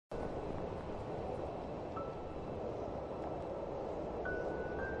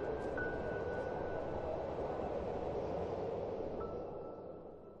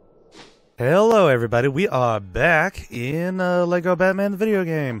Hello everybody, we are back in Lego Batman the video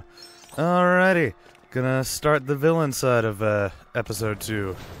game. Alrighty, gonna start the villain side of episode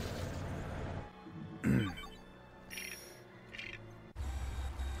 2.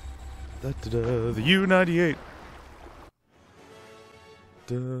 The U-98.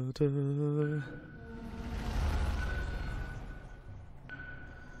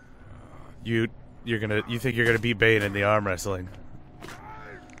 You think you're gonna beat Bane in the arm wrestling?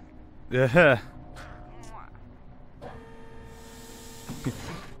 Yeah.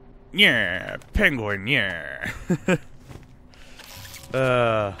 Yeah, penguin, yeah.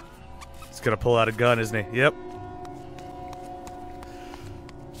 He's gonna pull out a gun, isn't he? Yep.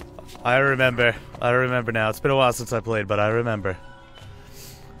 I remember now. It's been a while since I played, but I remember.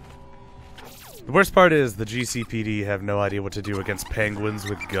 The worst part is the GCPD have no idea what to do against penguins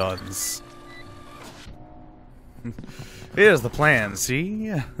with guns. Here's the plan,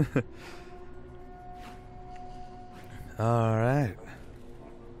 see? Alright.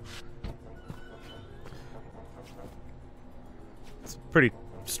 It's pretty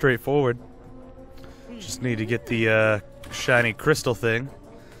straightforward. Just need to get the shiny crystal thing.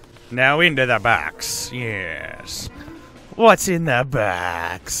 Now into the box. Yes. What's in the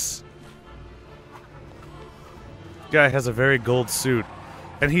box? Guy has a very gold suit.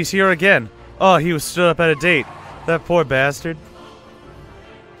 And he's here again. Oh, he was stood up at a date. That poor bastard.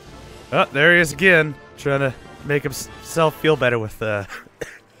 Oh, there he is again. Trying to make himself feel better with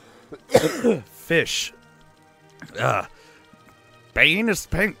fish. Bane is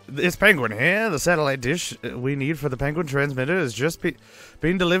Penguin here. The satellite dish we need for the Penguin transmitter is just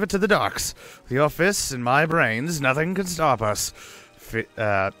being delivered to the docks. With your fists and my brains, nothing can stop us.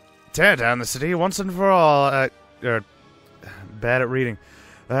 Tear down the city once and for all. Bad at reading.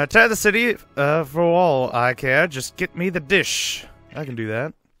 Tear the city for all I care. Just get me the dish. I can do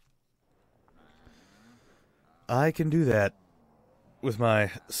that. I can do that with my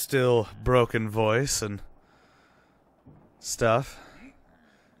still broken voice and stuff.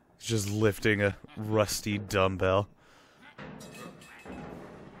 Just lifting a rusty dumbbell. It'd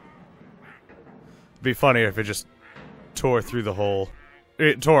be funnier if it just tore through the hole.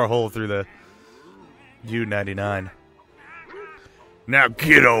 It tore a hole through the U-99. Now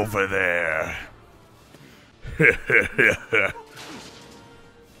get over there.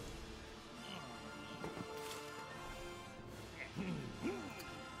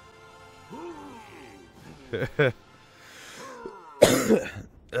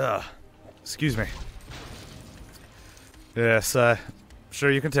 Excuse me. Yes,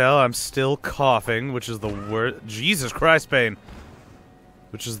 sure you can tell I'm still coughing, which is the worst. Jesus Christ, Bane.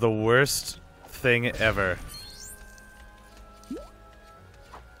 Which is the worst thing ever.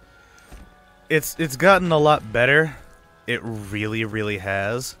 It's gotten a lot better. It really, really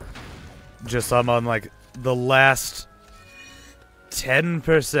has. Just I'm on like the last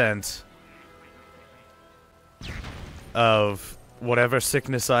 10% of whatever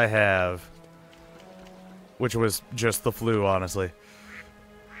sickness I have, which was just the flu, honestly.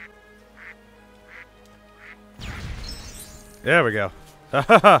 There we go.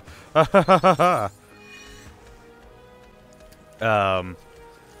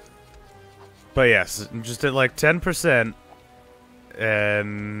 But yes, just at like 10%,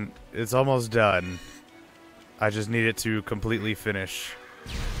 and it's almost done. I just need it to completely finish.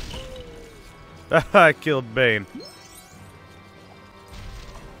 I killed Bane.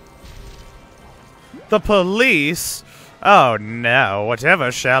 The police? Oh no, whatever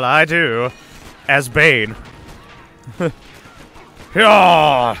shall I do? As Bane.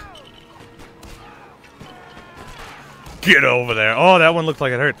 Get over there. Oh, that one looked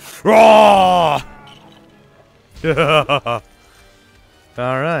like it hurt.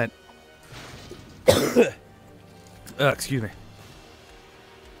 Alright. Excuse me.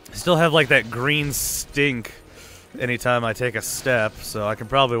 Still have like that green stink anytime I take a step, so I can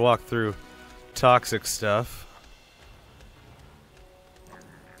probably walk through toxic stuff.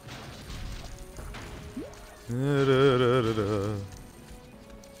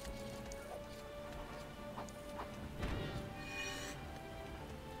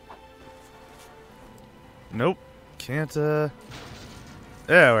 Nope. Can't, There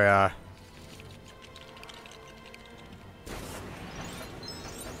we are.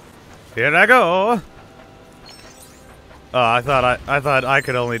 Here I go! Oh, I thought I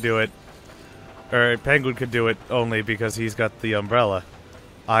could only do it. Or Penguin could do it only because he's got the umbrella.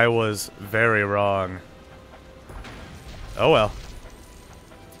 I was very wrong. Oh well.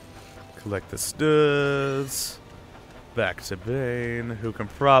 Collect the studs. Back to Bane, who can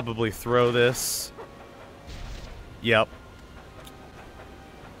probably throw this. Yep.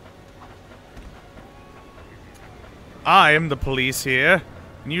 I am the police here,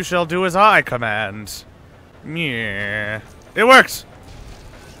 and you shall do as I command. Yeah. It worked!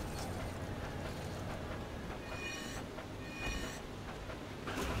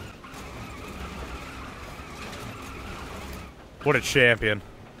 What a champion.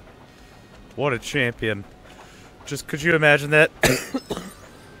 What a champion. Just, could you imagine that?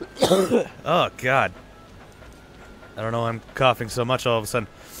 Oh, God. I don't know why I'm coughing so much all of a sudden.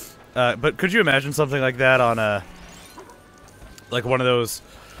 But could you imagine something like that on a... like one of those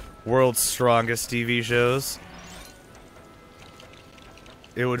World's Strongest TV shows?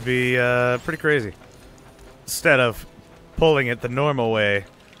 It would be, pretty crazy. Instead of pulling it the normal way,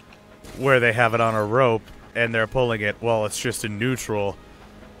 where they have it on a rope, and they're pulling it while it's just in neutral.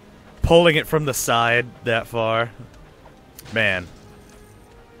 Pulling it from the side that far. Man.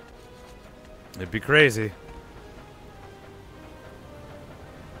 It'd be crazy.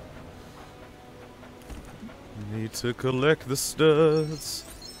 Need to collect the studs.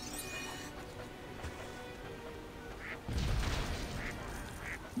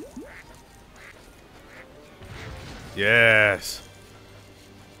 Yes.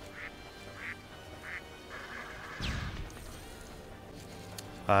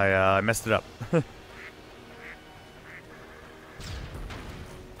 I messed it up.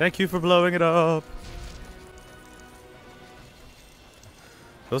 Thank you for blowing it up.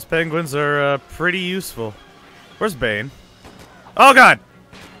 Those penguins are pretty useful. Where's Bane? Oh, God!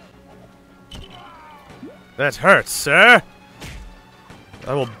 That hurts, sir!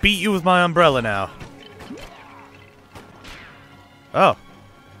 I will beat you with my umbrella now. Oh.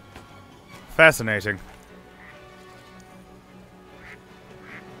 Fascinating.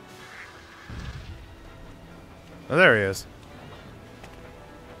 Oh, there he is.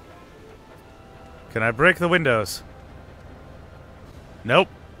 Can I break the windows? Nope.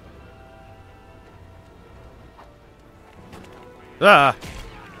 Ah!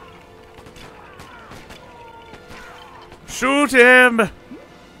 Shoot him!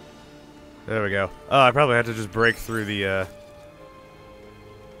 There we go. Oh, I probably had to just break through the,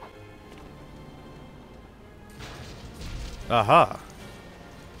 Aha.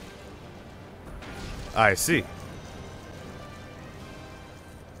 I see.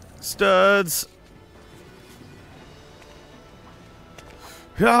 Studs.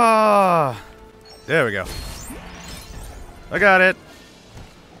 Ah! There we go. I got it.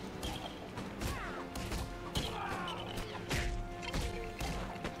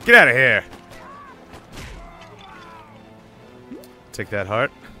 Get out of here. Take that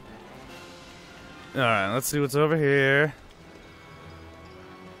heart. Alright, let's see what's over here.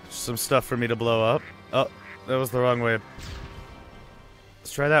 Some stuff for me to blow up. Oh, that was the wrong way.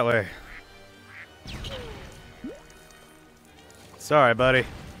 Let's try that way. Sorry, buddy.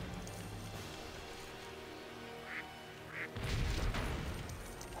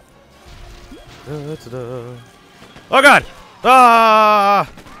 Da-da-da. Oh, God! Ah!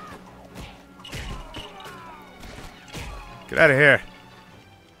 Get out of here.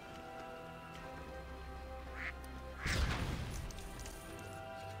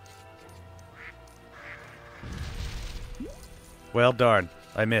 Well, darn.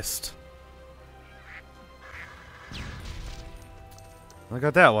 I missed. I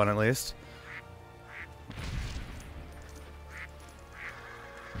got that one, at least.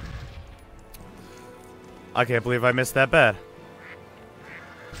 I can't believe I missed that bad.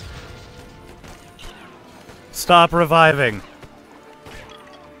 Stop reviving.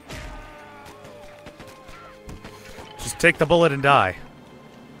 Just take the bullet and die.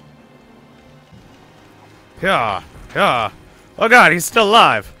 Yeah, yeah. Oh, God, he's still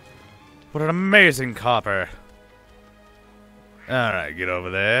alive. What an amazing copper. Alright, get over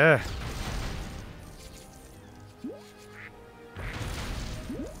there.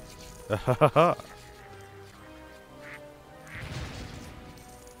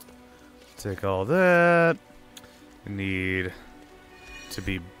 Take all that. Need to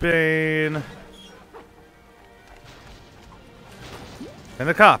be Bane. And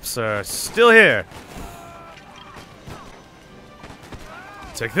the cops are still here.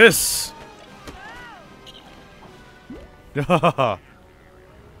 Take this. Well,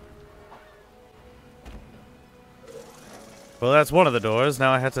 that's one of the doors.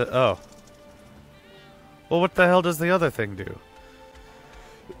 Now I have to... Oh. Well, what the hell does the other thing do?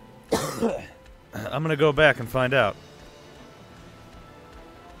 I'm gonna go back and find out.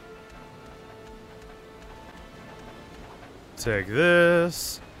 Take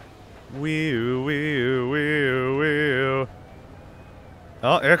this. Wee-oo, wee-oo, wee-oo, wee-oo.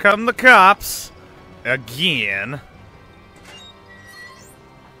 Oh, here come the cops. Again.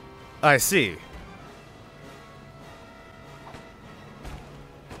 I see.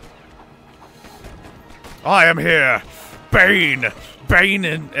 I am here! Bane! Bane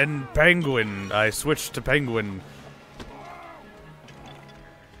and Penguin. I switched to Penguin.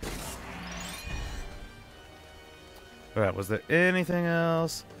 Alright, was there anything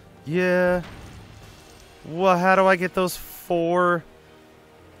else? Yeah. Well, how do I get those 4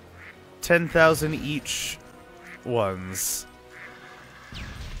 10,000 each ones?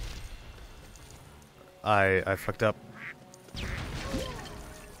 I fucked up.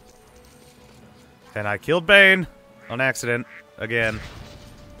 And I killed Bane on accident again.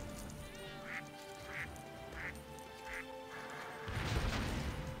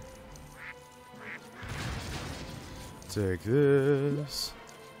 Take this.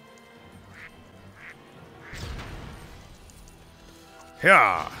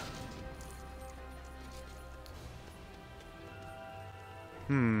 Yeah.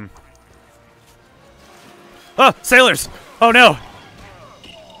 Oh, sailors! Oh no!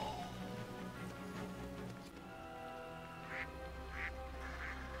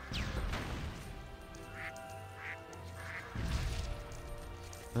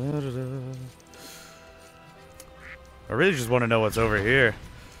 I really just want to know what's over here.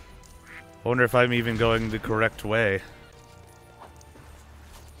 I wonder if I'm even going the correct way.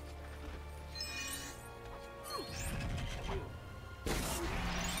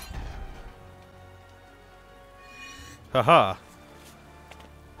 Haha.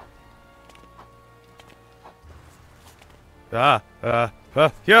 Yeah.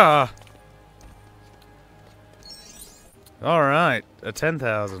 Alright, a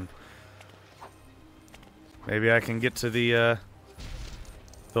 10,000. Maybe I can get to the,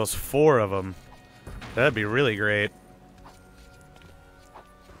 those 4 of them. That'd be really great.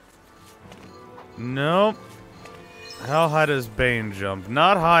 Nope. How high does Bane jump?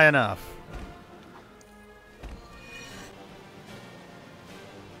 Not high enough.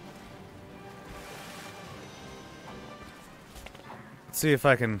 Let's see if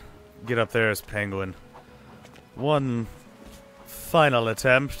I can get up there as Penguin. One final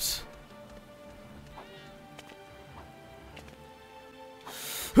attempt.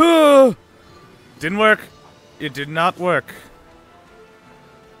 Didn't work. It did not work.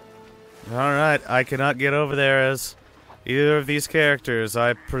 Alright, I cannot get over there as either of these characters,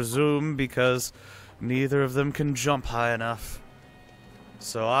 I presume, because neither of them can jump high enough.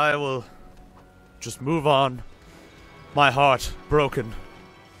 So I will just move on. My heart broken.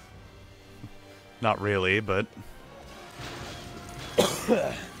 Not really, but...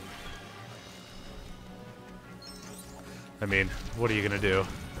 I mean, what are you gonna do?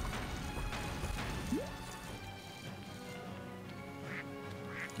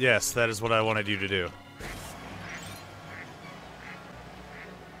 Yes, that is what I wanted you to do.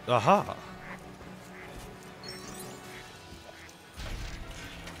 Aha!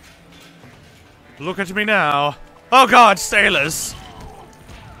 Look at me now! Oh god, sailors!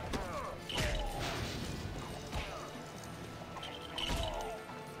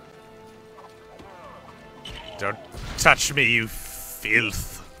 Don't touch me, you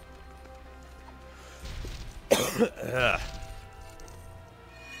filth. I'm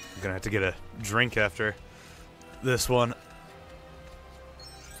gonna have to get a drink after this one.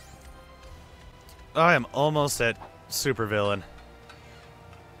 I am almost at supervillain.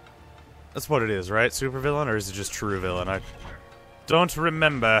 That's what it is, right? Supervillain, or is it just true villain? I don't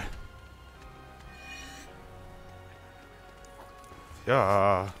remember.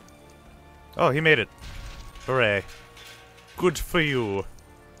 Yeah. Oh, he made it. Hooray. Good for you.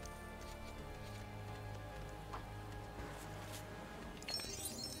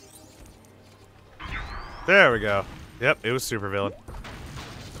 There we go. Yep, it was supervillain.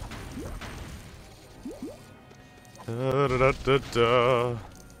 Da da da da da.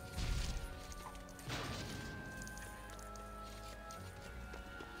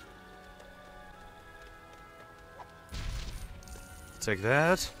 Take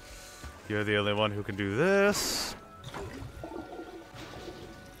that. You're the only one who can do this.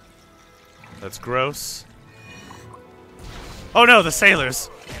 That's gross. Oh no, the sailors!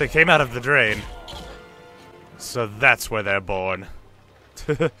 They came out of the drain. So that's where they're born.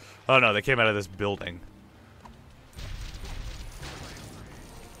 Oh no, they came out of this building.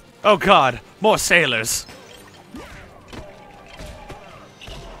 Oh god, more sailors!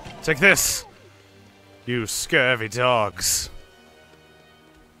 Take this! You scurvy dogs.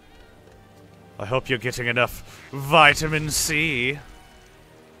 I hope you're getting enough vitamin C.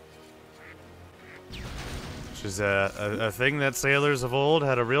 Which is a thing that sailors of old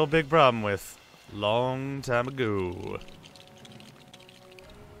had a real big problem with. Long time ago.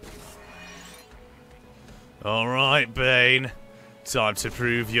 Alright, Bane. Time to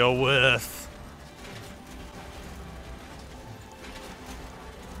prove your worth.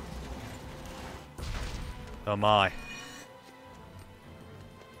 Oh my.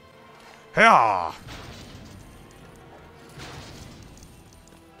 Hiya!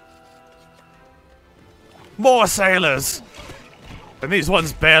 More sailors! And these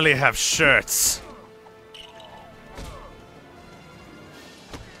ones barely have shirts.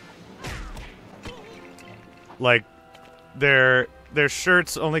 Like, their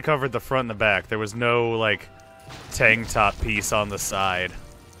shirts only covered the front and the back. There was no, like, tank top piece on the side.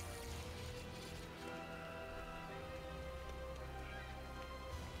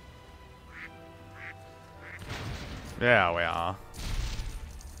 Yeah, we are.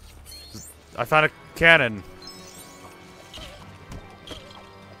 I found a cannon.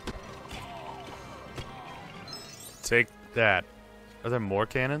 Take that. Are there more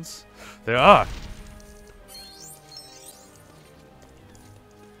cannons? There are.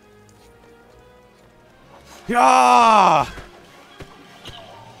 Yeah!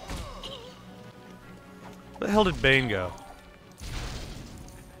 Where the hell did Bane go?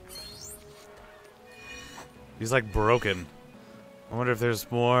 He's like broken. I wonder if there's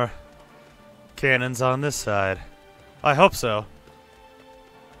more cannons on this side. I hope so.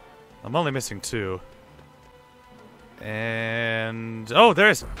 I'm only missing 2. And... oh, there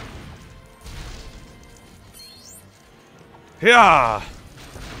is! Yeah!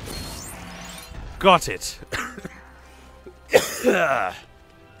 Got it! Oh,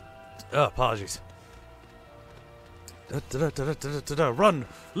 apologies. Run!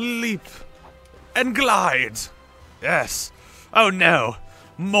 Leap! And glide! Yes! Oh no!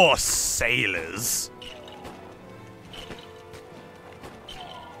 More sailors!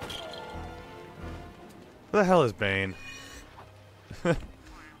 Where the hell is Bane?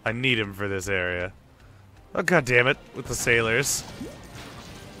 I need him for this area. Oh god damn it, with the sailors.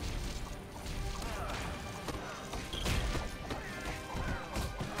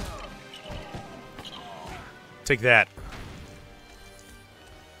 Take that.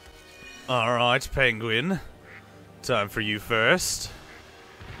 Alright, Penguin. Time for you first.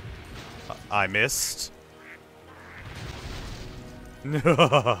 I missed.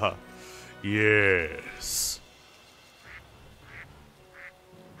 Yes.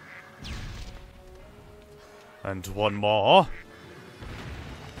 And one more.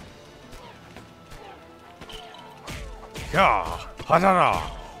 Yeah.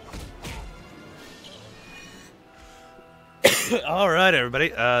 Ha-da-da. Alright, everybody.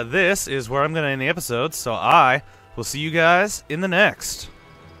 This is where I'm going to end the episode, so I will see you guys in the next.